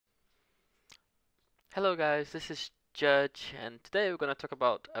Hello guys, this is Judge, and today we're going to talk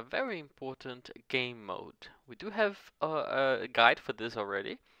about a very important game mode. We do have a guide for this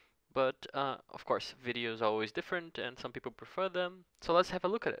already, but of course, videos are always different and some people prefer them. So let's have a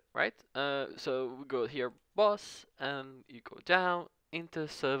look at it, right? So we go here, boss, and you go down into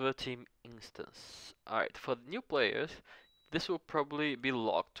server team instance. Alright, for the new players, this will probably be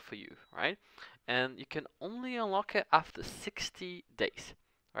locked for you, right? And you can only unlock it after 60 days.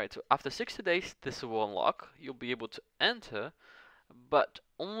 Alright, so after 60 days, this will unlock. You'll be able to enter, but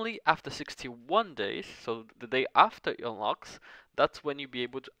only after 61 days, so the day after it unlocks, that's when you'll be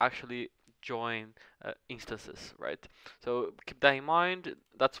able to actually join instances, right? So keep that in mind.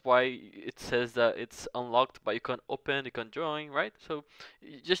 That's why it says that it's unlocked, but you can't open, you can't join, right? So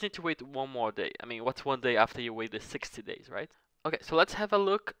you just need to wait one more day. I mean, what's one day after you wait the 60 days, right? Okay, so let's have a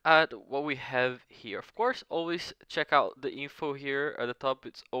look at what we have here. Of course, always check out the info here at the top.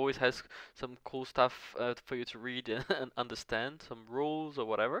 It always has some cool stuff for you to read and understand, some rules or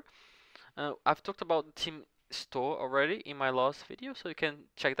whatever. I've talked about the team store already in my last video, so you can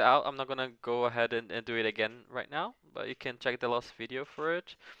check that out. I'm not gonna go ahead and do it again right now, but you can check the last video for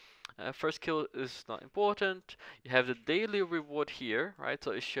it. First kill is not important. You have the daily reward here, right?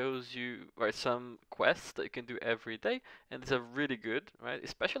 So it shows you some quests that you can do every day, and these are really good, right?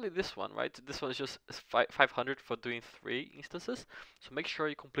 Especially this one, right? This one is just 500 for doing 3 instances. So make sure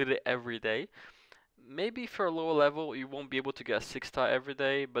you complete it every day. Maybe for a lower level, you won't be able to get a 6-star every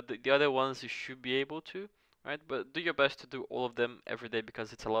day, but the other ones you should be able to, right? But do your best to do all of them every day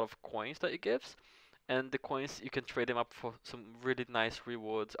because it's a lot of coins that it gives, and the coins you can trade them up for some really nice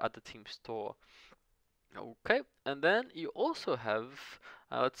rewards at the team store. Okay, and then you also have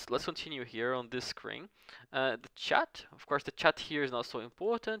let's continue here on this screen. The chat, of course, the chat here is not so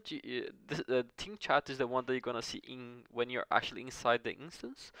important. The team chat is the one that you're gonna see in when you're actually inside the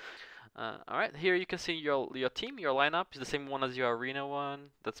instance. All right, here you can see your team, your lineup is the same one as your arena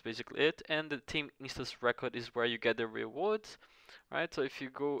one. That's basically it, and the team instance record is where you get the rewards. Right, so if you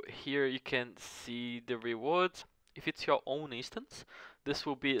go here, you can see the rewards. If it's your own instance, this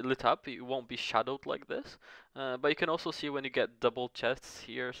will be lit up. It won't be shadowed like this. But you can also see when you get double chests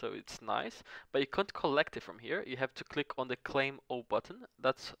here, so it's nice. But you can't collect it from here. You have to click on the claim all button.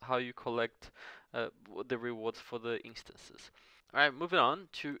 That's how you collect the rewards for the instances. Alright, moving on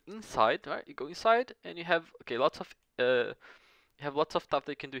to inside. Alright, you go inside and you have lots of stuff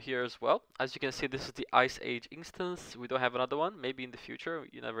that you can do here as well. As you can see, this is the Ice Age instance. We don't have another one. Maybe in the future,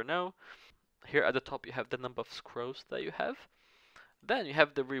 you never know. Here at the top, you have the number of scrolls that you have. Then you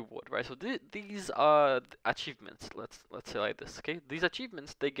have the reward, right? So these are the achievements. Let's say like this, okay? These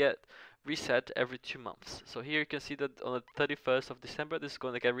achievements they get reset every 2 months. So here you can see that on the 31st of December, this is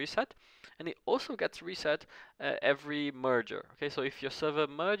going to get reset, and it also gets reset every merger. Okay, so if your server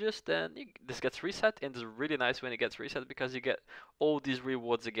merges, then this gets reset, and it's really nice when it gets reset because you get all these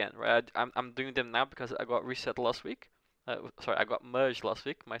rewards again, right? I'm doing them now because I got reset last week. Sorry, I got merged last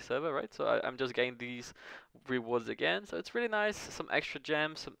week, my server, right? So I'm just getting these rewards again. So it's really nice. Some extra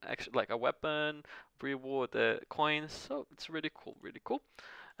gems, some extra like a weapon, reward coins. So it's really cool, really cool.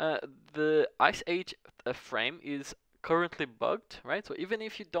 The Ice Age frame is currently bugged, right? So even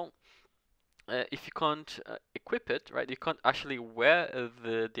if you don't if you can't equip it, right, you can't actually wear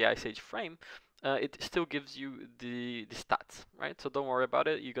the Ice Age frame, it still gives you the stats, right? So don't worry about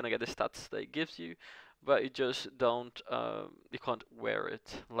it. You're gonna get the stats that it gives you, but you just don't you can't wear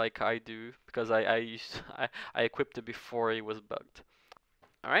it like I do because I used I equipped it before it was bugged.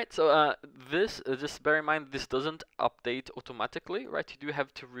 All right, so this just bear in mind this doesn't update automatically, right? You do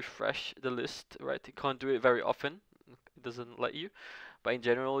have to refresh the list, right? You can't do it very often. It doesn't let you, but in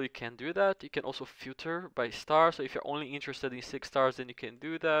general you can do that. You can also filter by star. So if you're only interested in 6 stars, then you can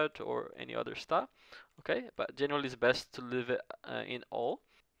do that or any other star. Okay, but generally it's best to leave it in all.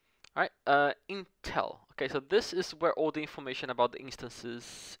 Alright, Intel. Okay, so this is where all the information about the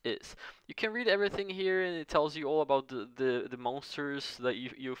instances is. You can read everything here and it tells you all about the monsters that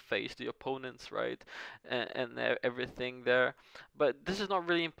you face, the opponents, right? And everything there. But this is not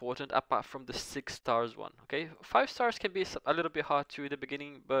really important apart from the 6 stars one, okay? 5 stars can be a little bit hard to in the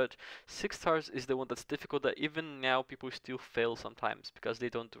beginning, but 6 stars is the one that's difficult that even now people still fail sometimes because they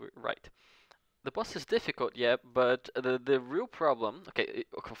don't do it right. The boss is difficult, yeah, but the real problem, okay,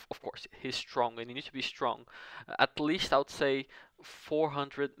 of course, he's strong and you need to be strong. At least I would say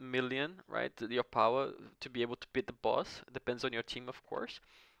 400 million, right, your power to be able to beat the boss. Depends on your team, of course.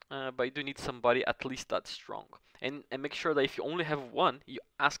 But you do need somebody at least that strong. And make sure that if you only have one, you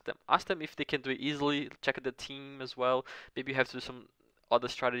ask them. Ask them if they can do it easily. Check the team as well. Maybe you have to do some other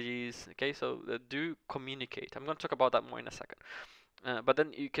strategies. Okay, so do communicate. I'm going to talk about that more in a second. But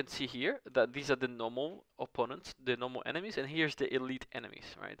then you can see here that these are the normal opponents, the normal enemies, and here's the elite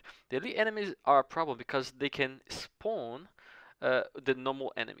enemies, right? The elite enemies are a problem because they can spawn the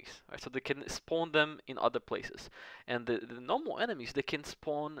normal enemies, right? So they can spawn them in other places, and the normal enemies, they can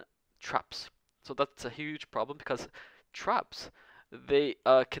spawn traps. So that's a huge problem because traps, they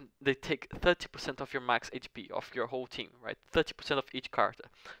take 30% of your max HP of your whole team, right? 30% of each character.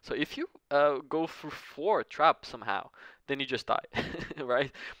 So if you go through 4 traps somehow, then you just die,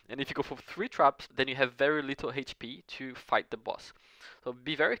 right? And if you go for 3 traps, then you have very little HP to fight the boss. So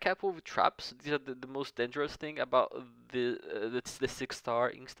be very careful with traps. These are the most dangerous thing about the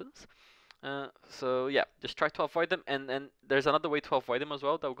 6-star instance. So yeah, just try to avoid them, and there's another way to avoid them as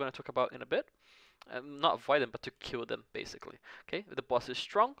well that we're going to talk about in a bit. Not avoid them, but to kill them, basically. Okay, the boss is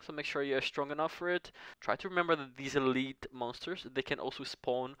strong, so make sure you're strong enough for it. Try to remember that these elite monsters, they can also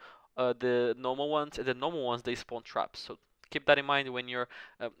spawn the normal ones, and the normal ones, they spawn traps. So keep that in mind when you're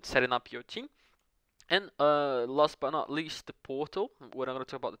setting up your team. And last but not least, the portal. We're not going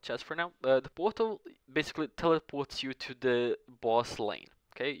to talk about the chest for now. The portal basically teleports you to the boss lane.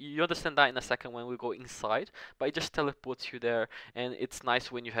 Okay, you understand that in a second when we go inside, but it just teleports you there, and it's nice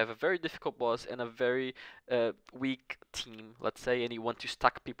when you have a very difficult boss and a very weak team, let's say, and you want to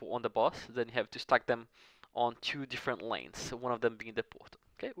stack people on the boss, then you have to stack them on 2 different lanes, so one of them being the portal.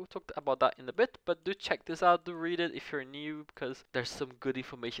 Okay, we'll talk about that in a bit, but do check this out, do read it if you're new, because there's some good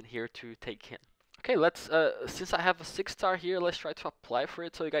information here to take in. Okay, let's, since I have a 6-star here, let's try to apply for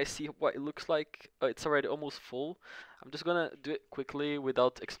it so you guys see what it looks like. It's already almost full. I'm just gonna do it quickly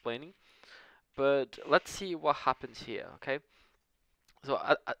without explaining. But let's see what happens here, okay? So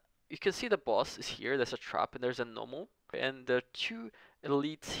you can see the boss is here, there's a trap, and there's a normal. And there are 2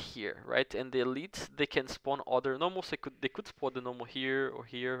 elites here, right? And the elites, they can spawn other normals. They could spawn the normal here or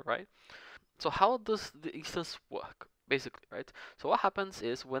here, right? So how does the instance work, basically, right? So what happens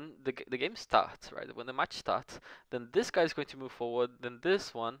is when the game starts, right? When the match starts, then this guy is going to move forward, then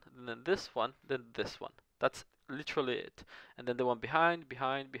this one, then this one, then this one. That's literally it. And then the one behind,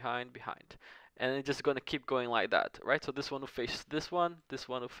 behind, behind, behind. And it's just going to keep going like that, right? So this one will face this one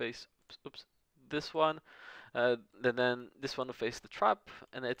will face, oops, this one, then this one will face the trap,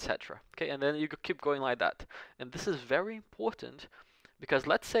 and etc. Okay, and then you keep going like that. And this is very important because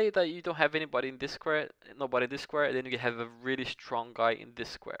let's say that you don't have anybody in this square, nobody in this square, and then you have a really strong guy in this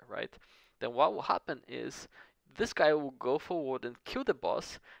square, right? Then what will happen is this guy will go forward and kill the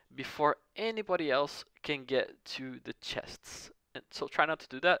boss before anybody else can get to the chests. And so try not to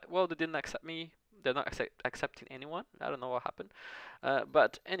do that. Well, they didn't accept me. They're not accepting anyone. I don't know what happened.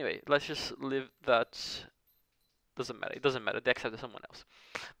 But anyway, let's just leave that. Doesn't matter. It doesn't matter. They accepted someone else.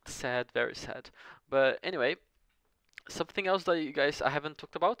 Sad, very sad. But anyway, something else that you guys I haven't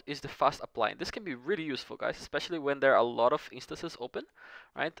talked about is the fast applying. This can be really useful, guys, especially when there are a lot of instances open,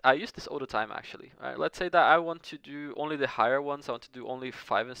 right? I use this all the time, actually. Right? Let's say that I want to do only the higher ones. I want to do only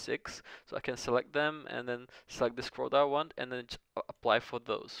 5 and 6, so I can select them and then select the scroll that I want and then apply for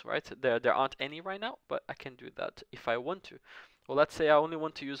those, right? There aren't any right now, but I can do that if I want to. Well, let's say I only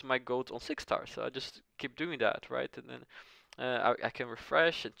want to use my goats on 6 stars, so I just keep doing that, right? And then I can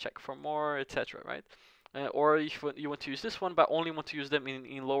refresh and check for more, etc., right? Or if you want to use this one, but only want to use them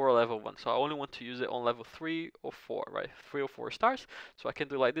in lower level ones. So I only want to use it on level 3 or 4, right? 3 or 4 stars. So I can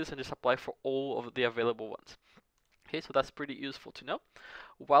do like this and just apply for all of the available ones. Okay, so that's pretty useful to know.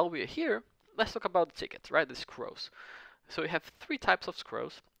 While we're here, let's talk about the tickets, right? The scrolls. So we have 3 types of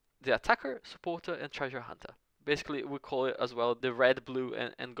scrolls: the attacker, supporter, and treasure hunter. Basically, we call it as well the red, blue,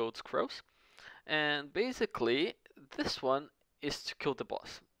 and gold scrolls. And basically, this one is to kill the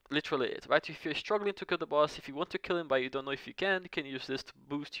boss. Literally it, right? If you're struggling to kill the boss, if you want to kill him but you don't know if you can use this to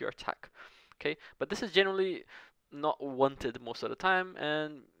boost your attack. Okay, but this is generally not wanted most of the time,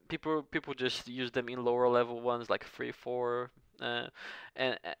 and people just use them in lower level ones like 3, 4,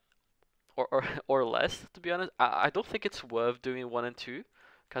 and or less. To be honest, I don't think it's worth doing 1 and 2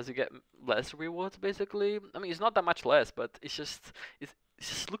 because you get less rewards basically. I mean, it's not that much less, but it just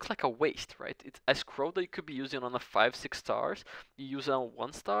looks like a waste, right? It's a scroll that you could be using on a 5, 6 stars. You use it on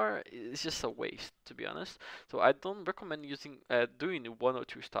 1 star, it's just a waste, to be honest. So I don't recommend using doing 1 or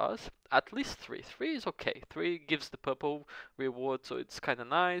 2 stars. At least 3. 3 is okay. 3 gives the purple reward, so it's kind of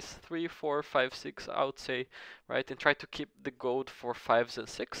nice. 3, 4, 5, 6, I would say, right? And try to keep the gold for 5s and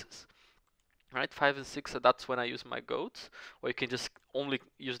 6s. Right, 5 and 6, that's when I use my goats, or you can just only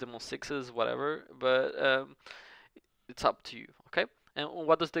use them on 6s, whatever. But it's up to you, okay? And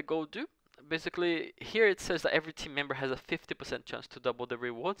what does the gold do? Basically, here it says that every team member has a 50% chance to double the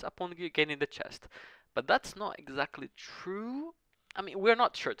rewards upon gaining the chest. But that's not exactly true. I mean, we're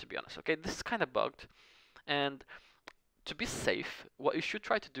not sure, to be honest, okay? This is kind of bugged. And to be safe, what you should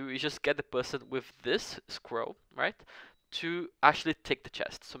try to do is just get the person with this scroll, right, to actually take the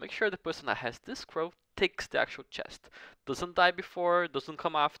chest. So make sure the person that has this scroll takes the actual chest. Doesn't die before, doesn't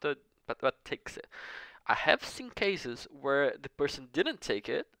come after, but takes it. I have seen cases where the person didn't take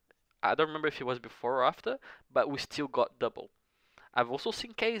it. I don't remember if it was before or after, but we still got double. I've also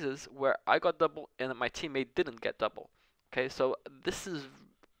seen cases where I got double and my teammate didn't get double. Okay, so this is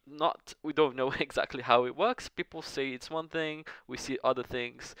not, we don't know exactly how it works. People say it's one thing, we see other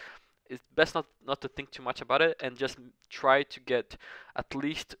things. It's best not to think too much about it and just try to get at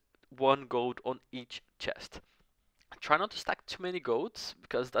least one gold on each chest. Try not to stack too many golds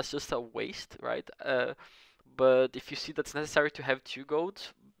because that's just a waste, right? But if you see that's necessary to have 2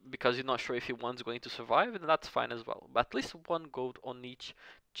 golds because you're not sure if one's going to survive, then that's fine as well. But at least 1 gold on each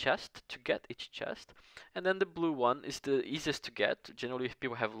chest to get each chest. And then the blue one is the easiest to get. Generally, if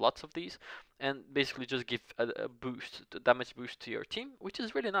people have lots of these, and basically just give a boost, a damage boost to your team, which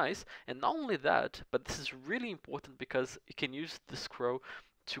is really nice. And not only that, but this is really important because you can use the scroll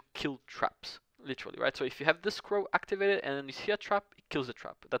to kill traps. Literally, right? So if you have this scroll activated and then you see a trap, it kills the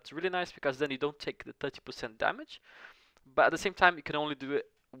trap. That's really nice because then you don't take the 30% damage, but at the same time you can only do it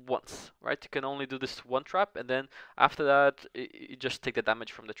once, right? You can only do this one trap, and then after that you just take the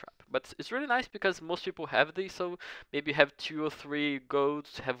damage from the trap. But it's really nice because most people have these, so maybe you have 2 or 3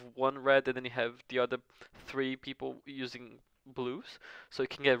 golds, have 1 red, and then you have the other 3 people using blues, so you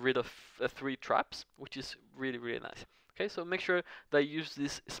can get rid of 3 traps, which is really, really nice. Okay, so make sure that you use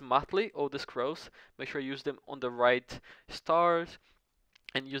this smartly, all the scrolls. Make sure you use them on the right stars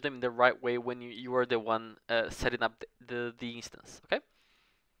and use them in the right way when you are the one setting up the instance. Okay,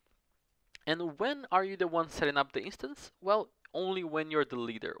 and when are you the one setting up the instance? Well, only when you're the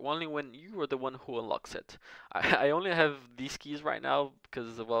leader, only when you are the one who unlocks it. I only have these keys right now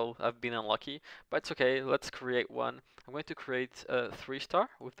because, well, I've been unlucky, but it's okay. Let's create one. I'm going to create a 3-star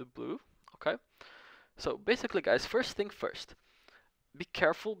with the blue. Okay, so basically, guys, first thing first, be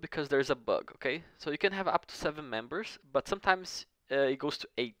careful because there's a bug, okay? So you can have up to 7 members, but sometimes it goes to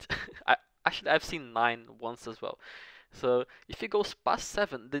 8. Actually, I've seen 9 once as well. So if it goes past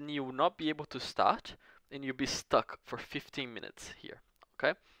 7, then you will not be able to start, and you'll be stuck for 15 minutes here,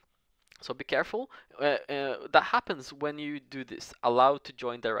 okay? So be careful. That happens when you do this, allow to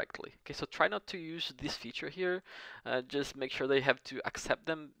join directly. Okay, so try not to use this feature here. Just make sure they have to accept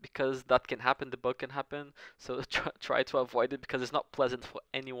them because that can happen, the bug can happen. So try to avoid it because it's not pleasant for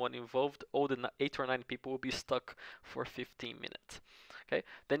anyone involved. All the 8 or 9 people will be stuck for 15 minutes. Okay,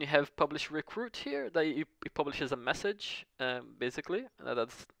 then you have publish recruit here that it publishes a message, basically.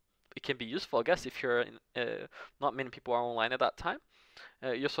 It can be useful, I guess, if you're not many people are online at that time.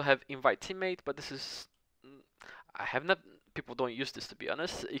 You also have invite teammate, but this is I have not. People don't use this, to be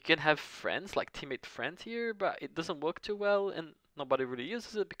honest. You can have friends like teammate friends here, but it doesn't work too well, and nobody really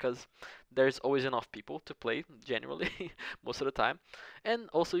uses it because there's always enough people to play generally most of the time. And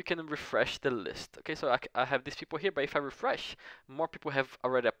also you can refresh the list. Okay, so I have these people here, but if I refresh, more people have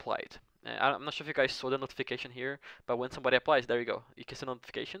already applied. I'm not sure if you guys saw the notification here, but when somebody applies, there you go. You can see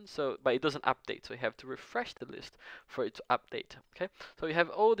notification. So, but it doesn't update, so you have to refresh the list for it to update. Okay, so you have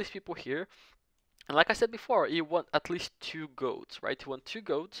all these people here. And like I said before, you want at least 2 golds, right? You want 2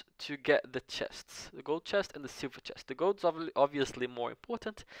 golds to get the chests, the gold chest and the silver chest. The gold's obviously more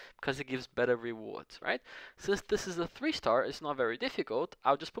important because it gives better rewards, right? Since this is a 3-star, it's not very difficult.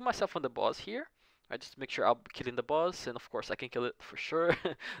 I'll just put myself on the boss here. I just make sure I'll be killing the boss, and of course I can kill it for sure.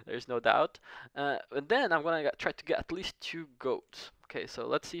 There's no doubt. And then I'm gonna try to get at least 2 golds. Okay, so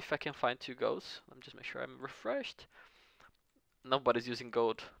let's see if I can find 2 golds. Let me just make sure I'm refreshed. Nobody's using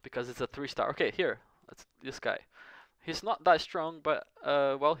gold because it's a 3-star. Okay, here, that's this guy. He's not that strong, but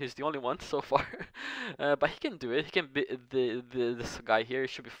well, he's the only one so far. But he can do it. He can be this guy here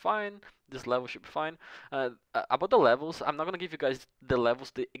should be fine. This level should be fine. About the levels, I'm not gonna give you guys the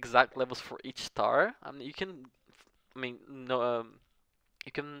levels, the exact levels for each star. I mean, you can, I mean, no,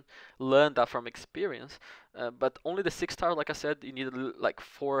 you can learn that from experience, but only the 6-star, like I said, you need like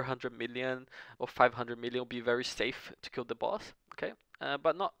 400 million or 500 million will be very safe to kill the boss, okay?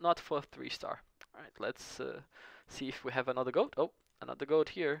 But not for a 3-star. All right, let's see if we have another goat. Oh, another goat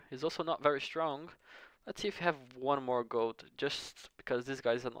here. He's also not very strong. Let's see if we have one more goat, just because these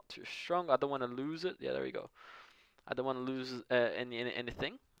guys are not too strong. I don't want to lose it. Yeah, there we go. I don't want to lose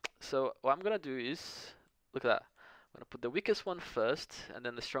anything. So what I'm gonna do is, look at that. I'm gonna put the weakest one first, and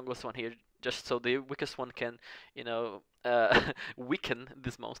then the strongest one here, just so the weakest one can, you know, weaken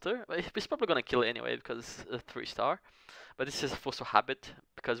this monster. He's probably gonna kill it anyway because it's a 3-star. But this is also habit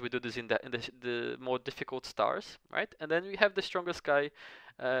because we do this in the more difficult stars, right? And then we have the strongest guy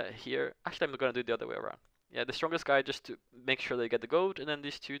here. Actually, I'm gonna do it the other way around. Yeah, the strongest guy just to make sure they get the gold, and then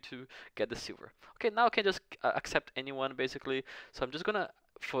these two to get the silver. Okay, now I can just accept anyone basically. So I'm just gonna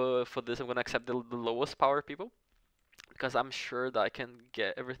for this I'm gonna accept the lowest power people because I'm sure that I can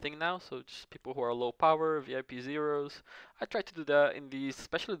get everything now. So just people who are low power, VIP zeros. I try to do that in these,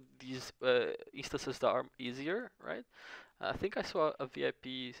 especially these instances that are easier, right? I think I saw a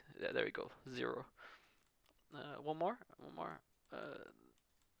VIP. Yeah, there we go, 0. One more, one more.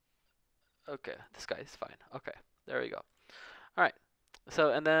 Okay, this guy is fine. Okay, there we go. All right.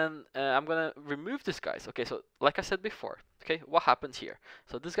 So and then I'm gonna remove these guys. Okay, so like I said before, okay, what happens here?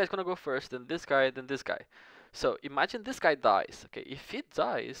 So this guy's gonna go first, then this guy, then this guy. So imagine this guy dies. Okay, if he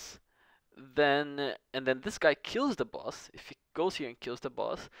dies, then and then this guy kills the boss. If he goes here and kills the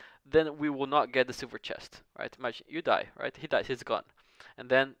boss, then we will not get the silver chest, right? Imagine you die, right? He dies, he's gone. And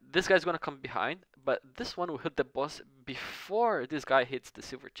then this guy's gonna come behind, but this one will hit the boss before this guy hits the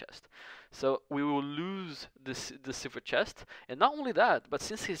silver chest. So we will lose the silver chest. And not only that, but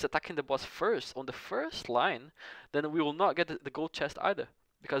since he's attacking the boss first on the first line, then we will not get the gold chest either.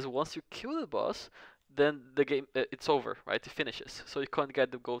 Because once you kill the boss, then the game it's over, right? It finishes, so you can't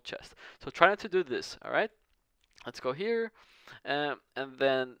get the gold chest. So try not to do this. All right, let's go here, and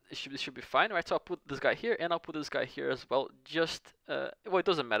then it should be fine, right? So I'll put this guy here, and I'll put this guy here as well. Just well, it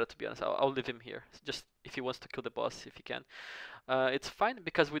doesn't matter to be honest. I'll leave him here, just if he wants to kill the boss, if he can. It's fine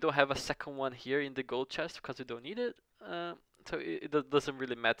because we don't have a second one here in the gold chest because we don't need it. So it doesn't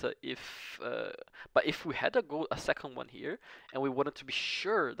really matter if, but if we had a second one here and we wanted to be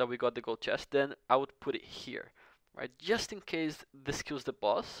sure that we got the gold chest, then I would put it here, right? Just in case this kills the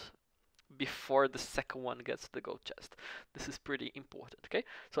boss before the second one gets the gold chest. This is pretty important, okay?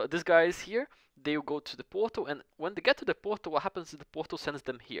 So this guy is here, they will go to the portal, and when they get to the portal, what happens is the portal sends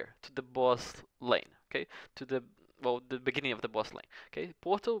them here, to the boss lane, okay? To the the beginning of the boss lane. Okay,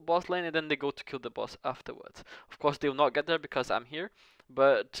 portal, boss lane, and then they go to kill the boss afterwards. Of course, they will not get there because I'm here,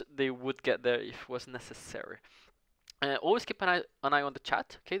 but they would get there if it was necessary. Always keep an eye on the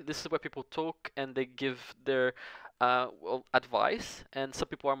chat. Okay, this is where people talk and they give their advice, and some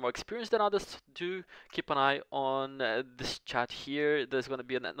people are more experienced than others. Do keep an eye on this chat here. There's going to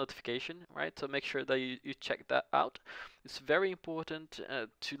be a notification, right? So make sure that you check that out. It's very important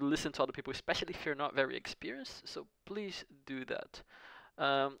to listen to other people, especially if you're not very experienced. So please do that.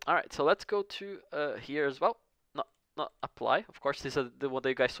 All right, so let's go to here as well. Not apply, of course, this is the one that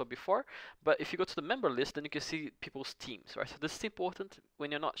you guys saw before, but if you go to the member list, then you can see people's teams, right? So this is important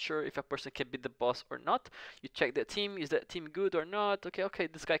when you're not sure if a person can beat the boss or not. You check their team, is that team good or not? Okay,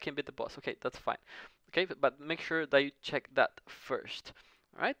 this guy can beat the boss, okay, that's fine. Okay, but make sure that you check that first.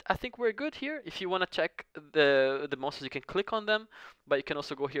 All right, I think we're good here. If you want to check the monsters, you can click on them, but you can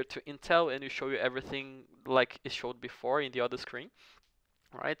also go here to Intel and it will show you everything like it showed before in the other screen.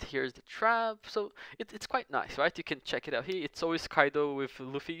 Right, here's the trap, so it's quite nice, right? You can check it out here. It's always Kaido with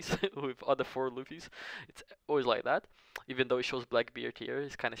Luffy's, with other 4 Luffy's. It's always like that, even though it shows Blackbeard here.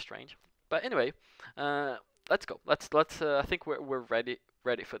 It's kind of strange. But anyway, let's go. Let's I think we're ready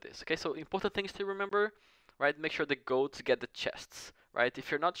for this. Okay, so important things to remember, right? Make sure the goats get the chests, right?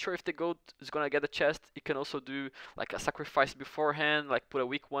 If you're not sure if the goat is gonna get the chest, you can also do like a sacrifice beforehand, like put a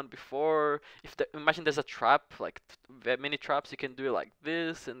weak one before. If imagine there's a trap, like many traps, you can do it like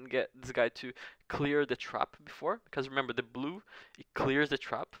this and get this guy to clear the trap before. Because remember, the blue, it clears the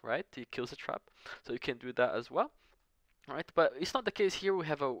trap, right? It kills the trap, so you can do that as well. Right, but it's not the case here. We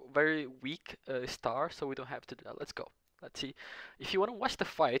have a very weak star, so we don't have to do that. Let's go. Let's see. If you want to watch the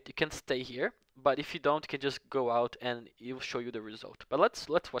fight, you can stay here. But if you don't, you can just go out and it will show you the result. But let's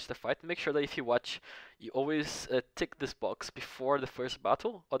watch the fight. Make sure that if you watch, you always tick this box before the first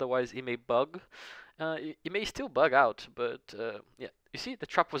battle. Otherwise, it may bug. It may still bug out, but yeah. You see, the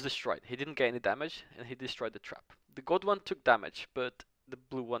trap was destroyed. He didn't get any damage, and he destroyed the trap. The gold one took damage, but the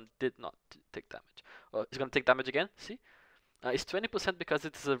blue one did not take damage. Well, it's gonna take damage again. See? It's 20% because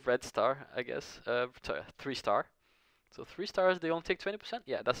it's a red star, I guess. Sorry, 3 star. So 3 stars, they only take 20%?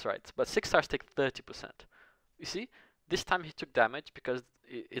 Yeah, that's right. But 6 stars take 30%. You see? This time he took damage because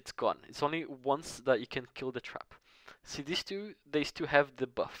it's gone. It's only once that you can kill the trap. See, these two, they still have the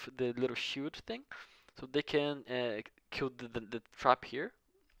buff, the little shield thing. So they can kill the trap here.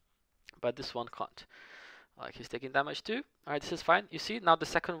 But this one can't. Like, he's taking damage too. Alright, this is fine. You see, now the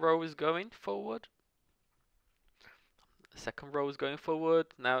second row is going forward. Second row is going forward.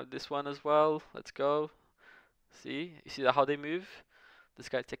 Now this one as well. Let's go. See? You see how they move? This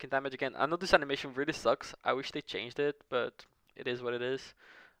guy's taking damage again. I know this animation really sucks. I wish they changed it, but it is what it is.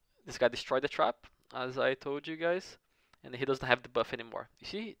 This guy destroyed the trap, as I told you guys. And he doesn't have the buff anymore. You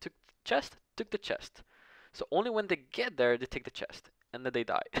see? He took the chest, took the chest. So only when they get there, they take the chest. And then they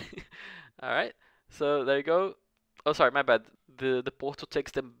die. Alright? So there you go. Oh, sorry, my bad. The portal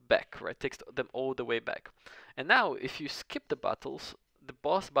takes them back, right? Takes them all the way back. And now, if you skip the battles, the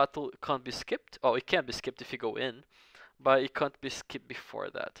boss battle can't be skipped. Oh, it can be skipped if you go in, but it can't be skipped before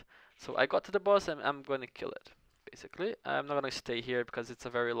that. So I got to the boss and I'm going to kill it. Basically, I'm not going to stay here because it's a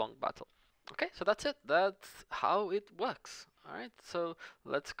very long battle. Okay, so that's it. That's how it works. All right, so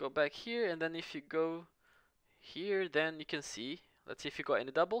let's go back here, and then if you go here, then you can see. Let's see if you got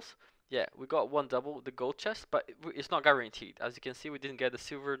any doubles. Yeah, we got one double, the gold chest, but it's not guaranteed. As you can see, we didn't get the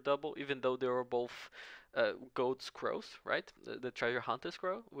silver double, even though they were both gold scrolls, right? The treasure hunter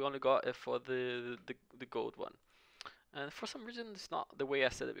scroll. We only got it for the gold one. And for some reason, it's not the way I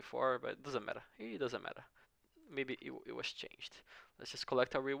said it before, but it doesn't matter. It doesn't matter. Maybe it was changed. Let's just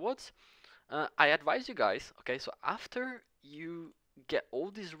collect our rewards. I advise you guys, okay, so after you get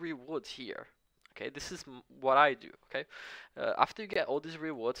all these rewards here, okay, this is what I do, okay, after you get all these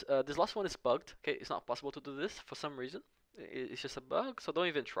rewards, this last one is bugged, okay, it's not possible to do this for some reason, it's just a bug, so don't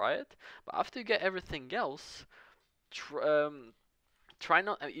even try it, but after you get everything else, tr try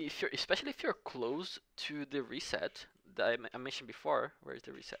not, if you're, especially if you're close to the reset that I mentioned before, where is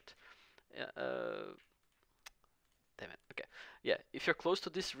the reset? Uh, Damn it. Okay. Yeah, if you're close to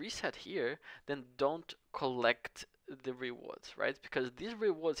this reset here, then don't collect the rewards, right? Because these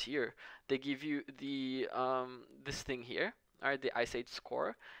rewards here, they give you the this thing here, alright, the Ice Age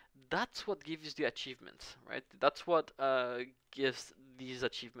score. That's what gives you the achievements, right? That's what gives these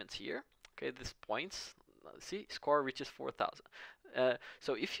achievements here. Okay, these points. See, score reaches 4,000.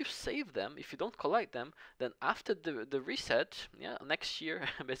 So if you save them, if you don't collect them, then after the reset, yeah, next year,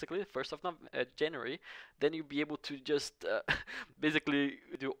 basically, 1st of January, then you'll be able to just basically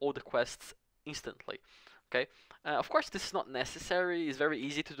do all the quests instantly. Okay. Of course, this is not necessary. It's very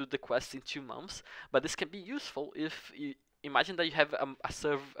easy to do the quests in 2 months, but this can be useful if you imagine that you have a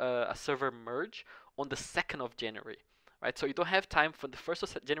server merge on the 2nd of January. Right, so you don't have time from the 1st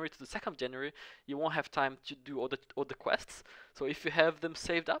of January to the 2nd of January. You won't have time to do all the quests. So if you have them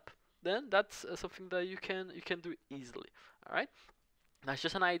saved up, then that's something that you can do easily. All right. That's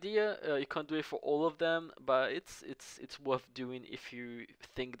just an idea. You can't do it for all of them, but it's worth doing if you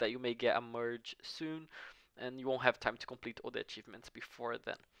think that you may get a merge soon, and you won't have time to complete all the achievements before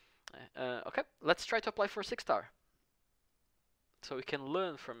then. Okay, let's try to apply for 6-star, so we can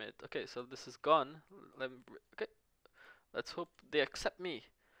learn from it. Okay, so this is gone. Okay, let's hope they accept me.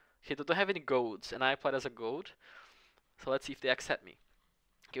 Okay, they don't have any golds, and I applied as a gold, so let's see if they accept me.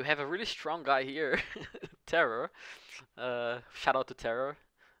 Okay, we have a really strong guy here, Terror. Shout out to Terror.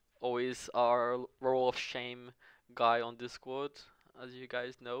 Always our role of shame guy on Discord, as you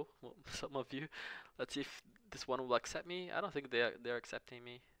guys know, well, some of you. Let's see if this one will accept me. I don't think they're accepting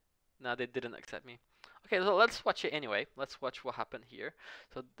me. No, they didn't accept me. Okay, so let's watch it anyway. Let's watch what happened here.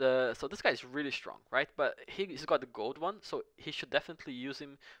 So this guy is really strong, right? But he's got the gold one, so he should definitely use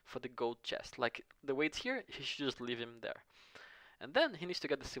him for the gold chest. Like the way it's here, he should just leave him there. And then he needs to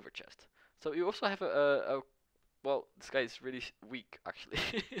get the silver chest. So you also have a well, this guy is really weak, actually.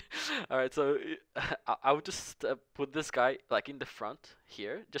 Alright, so I would just put this guy like in the front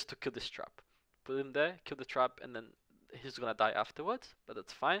here, just to kill this trap. Put him there, kill the trap, and then he's gonna die afterwards, but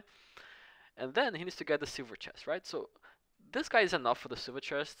that's fine. And then he needs to get the silver chest, right? So this guy is enough for the silver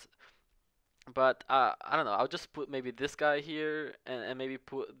chest, but I don't know, I'll just put maybe this guy here, and maybe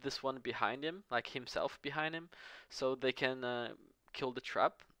put this one behind him, like himself behind him, so they can kill the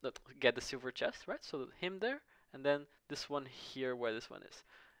trap, get the silver chest, right? So him there, and then this one here where this one is.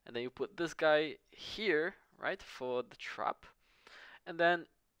 And then you put this guy here, right, for the trap. And then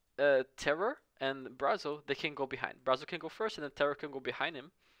Terror and Brazo, they can go behind. Brazo can go first, and then Terror can go behind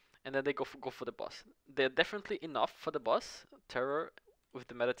him, and then they go for the boss. They're definitely enough for the boss. Terror with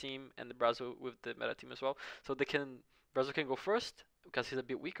the meta team, and the Brazo with the meta team as well. So Brazo can go first because he's a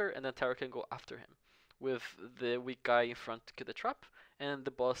bit weaker, and then Terror can go after him with the weak guy in front to kill the trap, and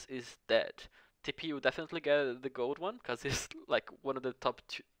the boss is dead. TP will definitely get the gold one because he's like one of the top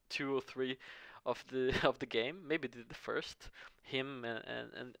two or three of the of the game. Maybe the first. Him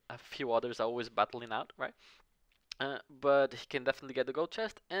and a few others are always battling out, right? But he can definitely get the gold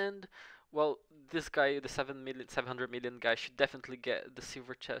chest, and well, this guy, the 700 million guy, should definitely get the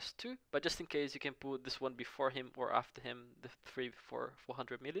silver chest too. But just in case, you can put this one before him or after him, the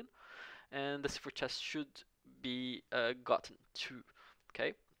 400 million, and the silver chest should be gotten too.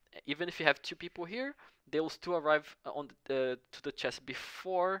 Okay, even if you have two people here, they will still arrive on to the chest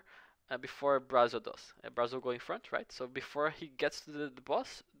before Brazo does. Brazo go in front, right? So before he gets to the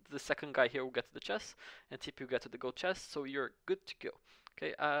boss, the second guy here will get to the chest, and TP will get to the gold chest. So you're good to go.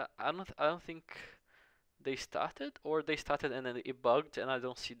 Okay, I don't think they started, or they started and then it bugged and I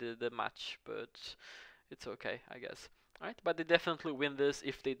don't see the match, but it's okay, I guess. Right? But they definitely win this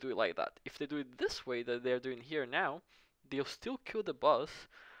if they do it like that. If they do it this way that they're doing here now, they'll still kill the boss,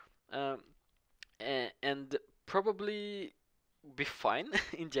 um, and probably be fine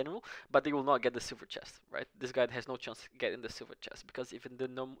in general, but they will not get the silver chest, right? This guy has no chance getting the silver chest because even the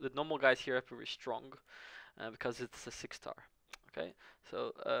normal guys here are pretty strong, because it's a 6-star. Okay,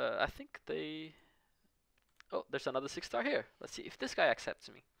 so I think they. Oh, there's another 6-star here. Let's see if this guy accepts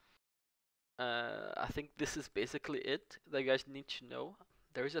me. I think this is basically it that you guys need to know.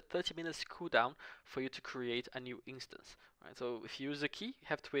 There is a 30 minutes cooldown for you to create a new instance. Right, so if you use a key, you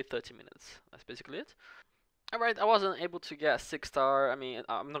have to wait 30 minutes. That's basically it. Alright, I wasn't able to get a 6-star. I mean,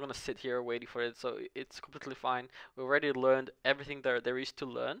 I'm not gonna sit here waiting for it, so it's completely fine. We already learned everything there is to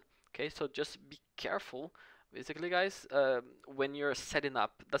learn. Okay, so just be careful. Basically, guys, when you're setting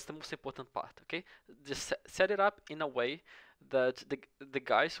up, that's the most important part. Okay, just set it up in a way that the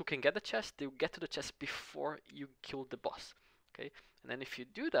guys who can get the chest, they'll get to the chest before you kill the boss. Okay, and then if you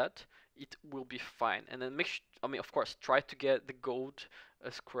do that, it will be fine. And then I mean, of course, try to get the gold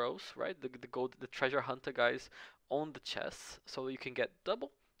scrolls, right? The gold, the treasure hunter guys on the chests, so you can get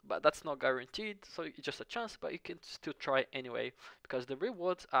double. But that's not guaranteed, so it's just a chance. But you can still try anyway, because the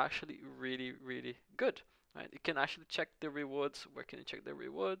rewards are actually really, really good. Right? You can actually check the rewards. Where can you check the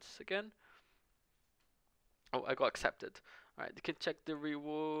rewards again? Oh, I got accepted. Alright, you can check the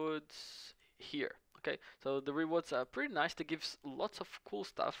rewards here. Okay, so the rewards are pretty nice. They give lots of cool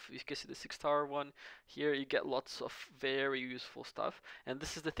stuff. You can see the 6-star one here. You get lots of very useful stuff, and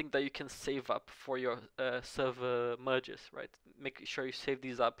this is the thing that you can save up for your server merges, right? Make sure you save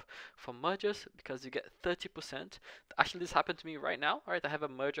these up for merges because you get 30%. Actually, this happened to me right now. Alright, I have a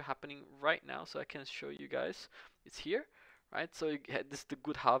merger happening right now, so I can show you guys. It's here. Right, so you get this is the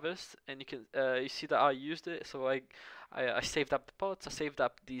good harvest, and you can you see that I used it. So I saved up the pots, I saved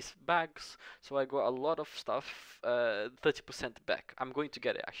up these bags, so I got a lot of stuff, 30% back. I'm going to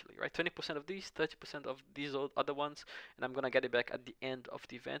get it actually, right? 20% of these, 30% of these other ones, and I'm gonna get it back at the end of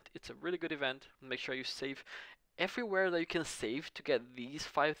the event. It's a really good event. Make sure you save everywhere that you can save to get these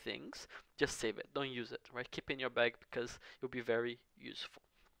 5 things. Just save it, don't use it, right? Keep it in your bag because it'll be very useful.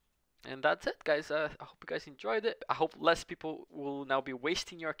 And that's it, guys. I hope you guys enjoyed it. I hope less people will now be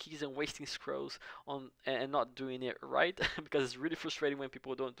wasting your keys and wasting scrolls on and not doing it right, because it's really frustrating when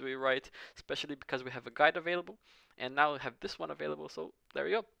people don't do it right, especially because we have a guide available, and now we have this one available. So there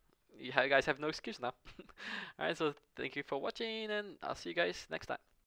you go. You guys have no excuse now. Alright, so thank you for watching, and I'll see you guys next time.